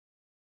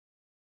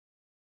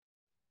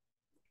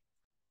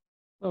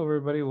Hello,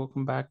 everybody.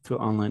 Welcome back to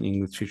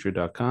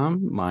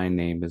onlineenglishteacher.com. My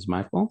name is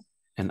Michael,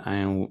 and I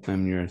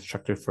am your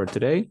instructor for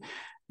today.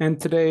 And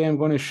today I'm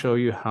going to show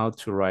you how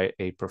to write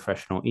a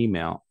professional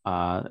email.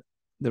 The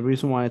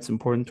reason why it's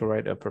important to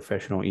write a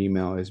professional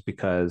email is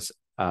because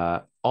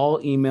all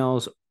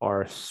emails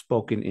are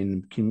spoken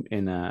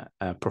in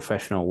a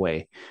professional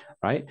way,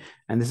 right?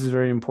 And this is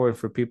very important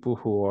for people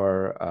who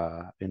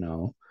are,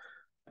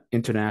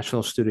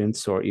 international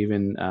students or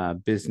even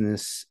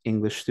business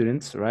English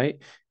students,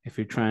 right? If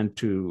you're trying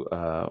to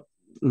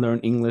learn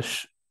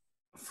English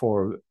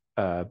for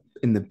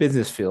in the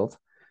business field,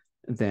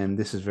 then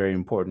this is very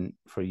important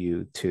for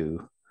you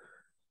to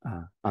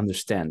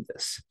understand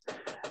this.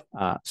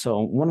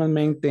 So one of the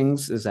main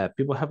things is that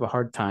people have a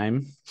hard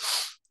time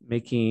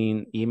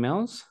making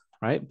emails,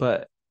 right?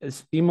 But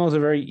emails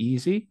are very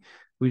easy.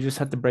 We just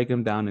have to break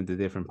them down into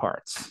different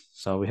parts.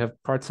 So we have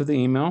parts of the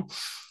email.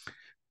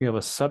 We have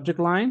a subject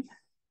line,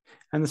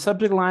 and the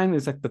subject line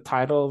is like the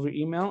title of your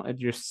email,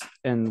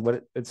 and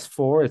what it's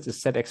for is to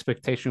set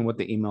expectation what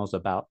the email is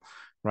about,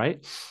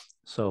 right?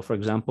 So, for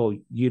example,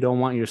 you don't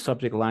want your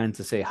subject line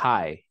to say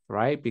hi,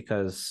 right?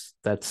 Because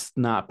that's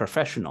not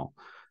professional,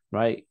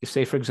 right?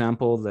 Say, for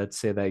example, let's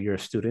say that you're a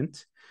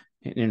student,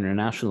 an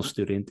international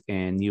student,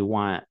 and you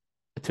want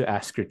to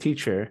ask your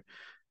teacher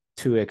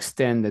to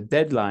extend the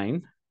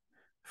deadline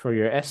for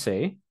your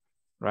essay,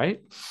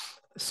 right?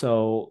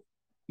 So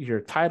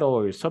your title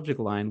or your subject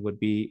line would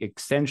be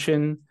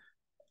extension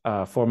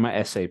for my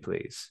essay,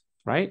 please.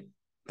 Right?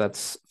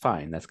 That's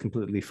fine. That's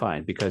completely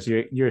fine because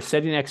you're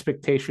setting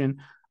expectation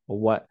of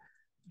what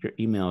your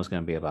email is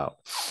going to be about.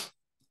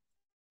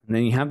 And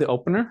then you have the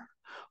opener.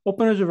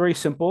 Openers are very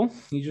simple.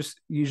 You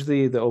just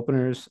usually the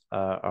openers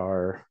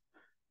are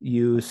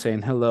you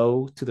saying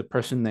hello to the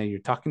person that you're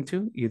talking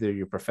to, either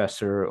your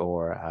professor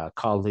or a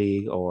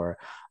colleague or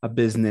a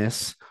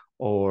business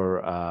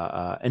or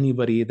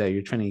anybody that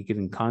you're trying to get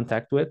in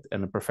contact with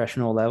on a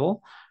professional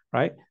level,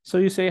 right? So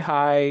you say,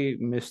 hi,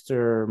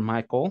 Mr.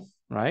 Michael,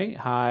 right?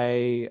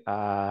 Hi,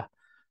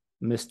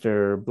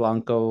 Mr.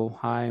 Blanco.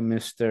 Hi,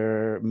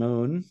 Mr.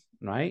 Moon,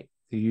 right?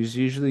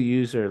 Usually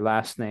use their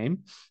last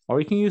name, or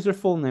you can use their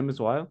full name as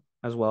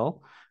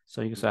well.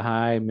 So you can say,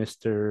 hi,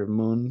 Mr.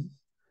 Moon,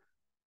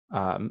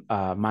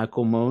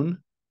 Michael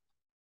Moon,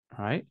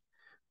 right?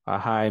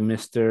 Hi,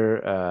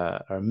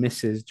 Mr. Or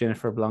Mrs.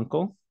 Jennifer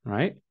Blanco,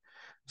 right?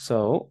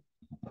 So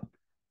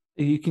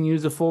you can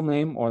use the full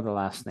name or the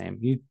last name.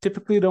 You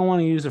typically don't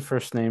want to use the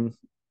first name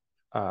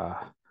uh,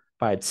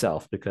 by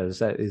itself because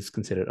that is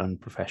considered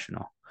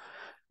unprofessional,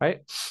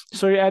 right?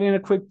 So you're adding a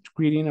quick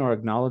greeting or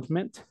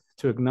acknowledgement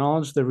to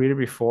acknowledge the reader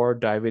before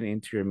diving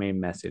into your main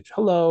message.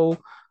 Hello,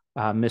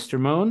 Mr.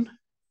 Moon.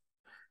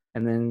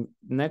 And then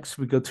next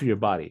we go to your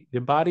body.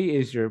 Your body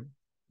is your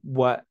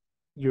what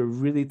you're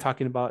really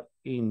talking about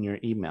in your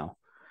email,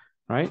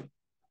 right?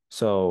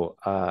 So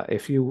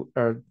if you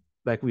are,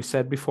 like we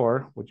said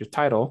before, with your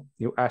title,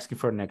 you're asking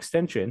for an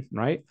extension,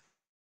 right?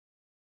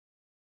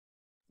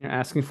 You're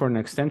asking for an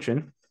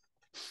extension.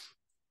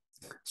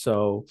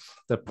 So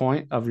the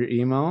point of your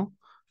email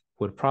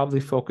would probably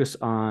focus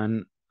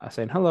on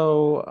saying,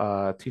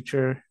 hello,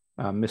 teacher,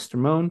 Mr.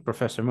 Moon,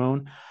 Professor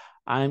Moon.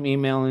 I'm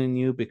emailing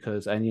you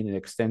because I need an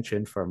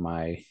extension for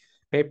my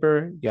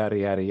paper, yada,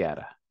 yada,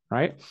 yada,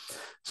 right?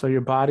 So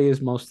your body is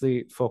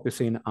mostly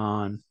focusing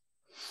on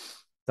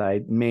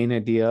the main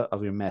idea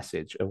of your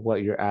message, of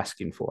what you're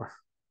asking for.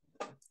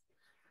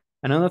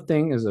 Another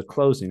thing is a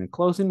closing. A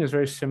closing is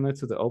very similar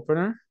to the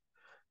opener.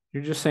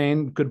 You're just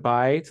saying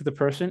goodbye to the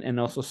person and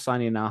also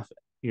signing off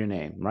your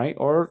name, right?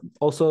 Or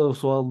also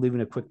as well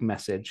leaving a quick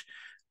message,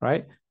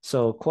 right?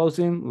 So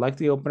closing, like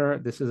the opener,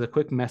 this is a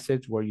quick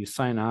message where you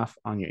sign off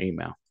on your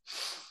email.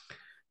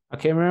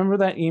 Okay, remember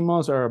that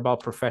emails are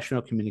about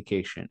professional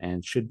communication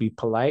and should be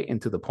polite and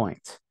to the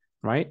point,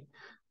 right?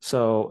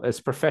 So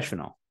it's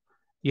professional.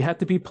 You have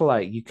to be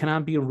polite. You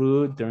cannot be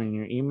rude during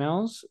your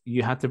emails.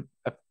 You have to,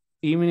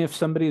 even if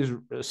somebody is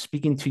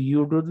speaking to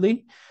you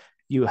rudely,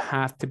 you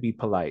have to be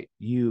polite.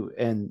 You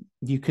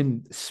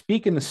can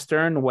speak in a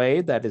stern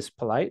way that is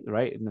polite,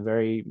 right? In a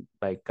very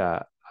like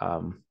kind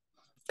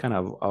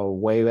of a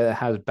way that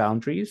has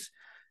boundaries,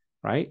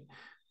 right?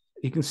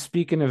 You can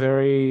speak in a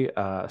very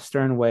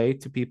stern way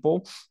to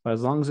people, but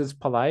as long as it's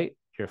polite,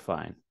 you're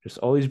fine. Just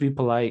always be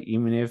polite,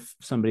 even if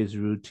somebody's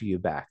rude to you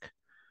back,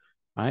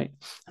 right?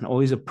 And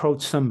always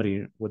approach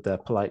somebody with a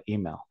polite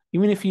email.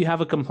 Even if you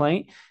have a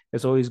complaint,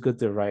 it's always good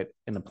to write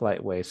in a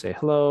polite way. Say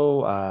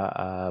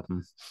hello,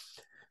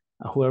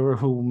 whoever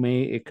who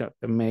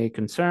may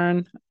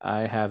concern.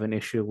 I have an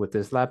issue with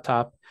this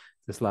laptop.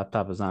 This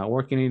laptop is not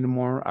working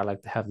anymore. I'd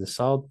like to have this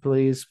solved,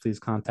 please. Please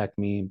contact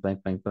me.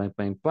 Blank, blank, blank,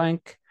 blank,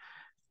 blank.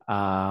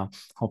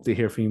 Hope to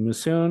hear from you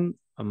soon.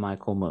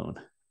 Michael Moon.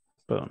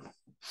 Boom.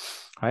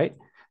 Right.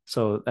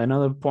 So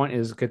another point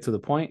is get to the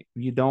point.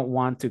 You don't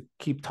want to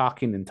keep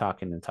talking and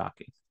talking and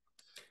talking.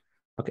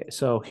 Okay,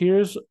 so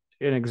here's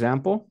an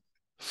example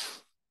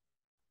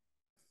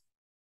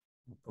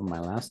for my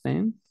last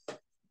name.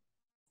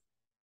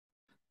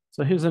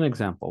 So here's an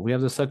example. We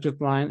have the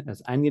subject line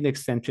as I need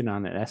extension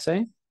on an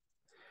essay.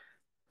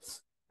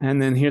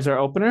 And then here's our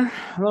opener.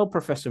 Hello,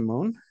 Professor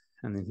Moon.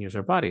 And then here's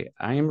our body.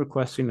 I am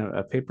requesting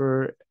a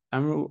paper.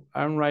 I'm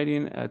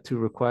writing to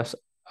request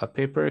a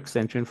paper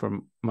extension for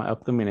my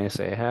upcoming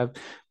essay. I have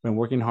been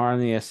working hard on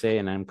the essay,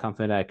 and I'm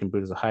confident I can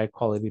produce a high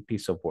quality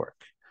piece of work.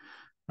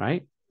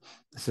 Right?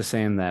 This is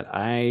saying that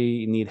I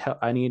need help.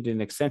 I need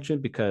an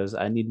extension because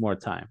I need more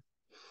time.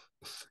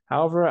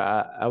 However,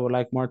 I would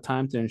like more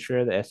time to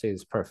ensure the essay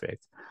is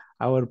perfect.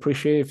 I would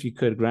appreciate if you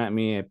could grant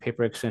me a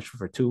paper extension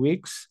for 2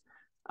 weeks.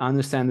 I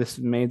understand this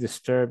may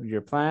disturb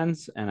your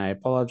plans, and I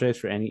apologize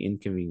for any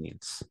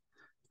inconvenience.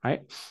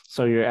 Right?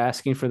 So you're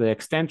asking for the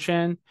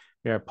extension.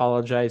 You're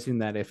apologizing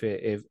that if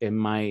it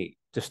might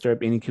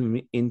disturb any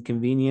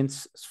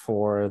inconvenience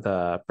for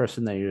the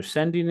person that you're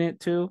sending it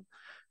to,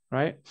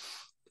 right?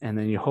 And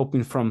then you're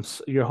hoping for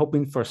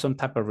some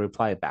type of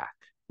reply back,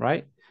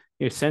 right?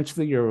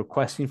 Essentially, you're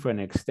requesting for an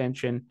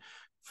extension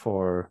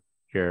for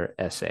your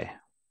essay,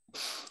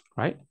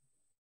 right?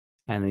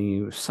 And then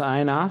you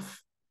sign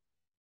off,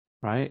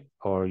 right?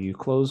 Or you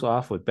close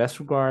off with best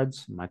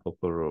regards, Michael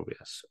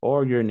Corubius,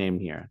 or your name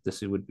here.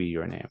 This would be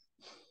your name.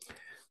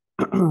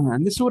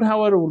 And this is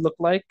how it would look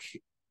like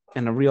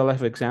in a real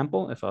life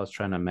example if I was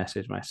trying to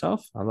message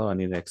myself. Hello, I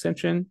need an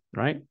extension,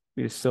 right?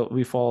 We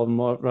follow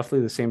more roughly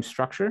the same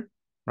structure,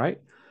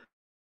 right?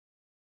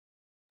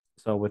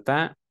 So with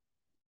that,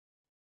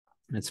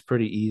 it's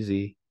pretty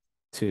easy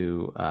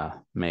to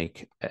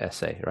make an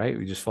essay, right?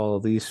 We just follow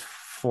these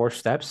 4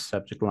 steps: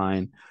 subject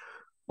line,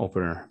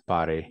 opener,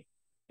 body,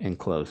 and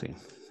closing,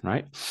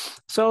 right?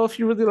 So if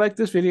you really like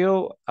this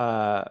video,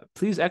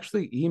 please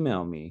actually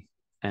email me.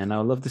 And I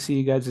would love to see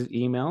you guys'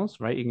 emails,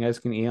 right? You guys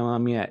can email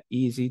me at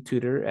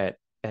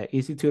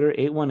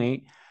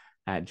easytutor818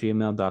 at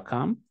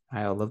gmail.com.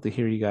 I would love to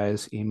hear you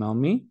guys email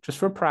me just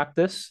for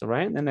practice,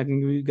 right? And I can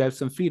give you guys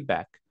some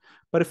feedback.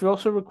 But if you're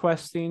also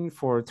requesting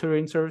for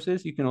tutoring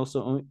services, you can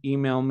also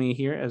email me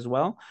here as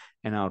well,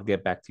 and I'll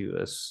get back to you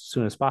as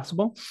soon as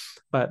possible.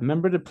 But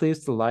remember to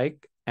please to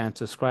like and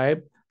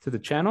subscribe to the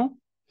channel.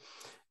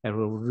 It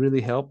will really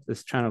help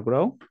this channel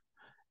grow.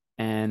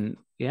 And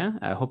yeah,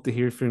 I hope to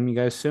hear from you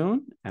guys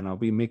soon, and I'll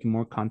be making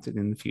more content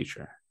in the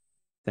future.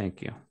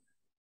 Thank you.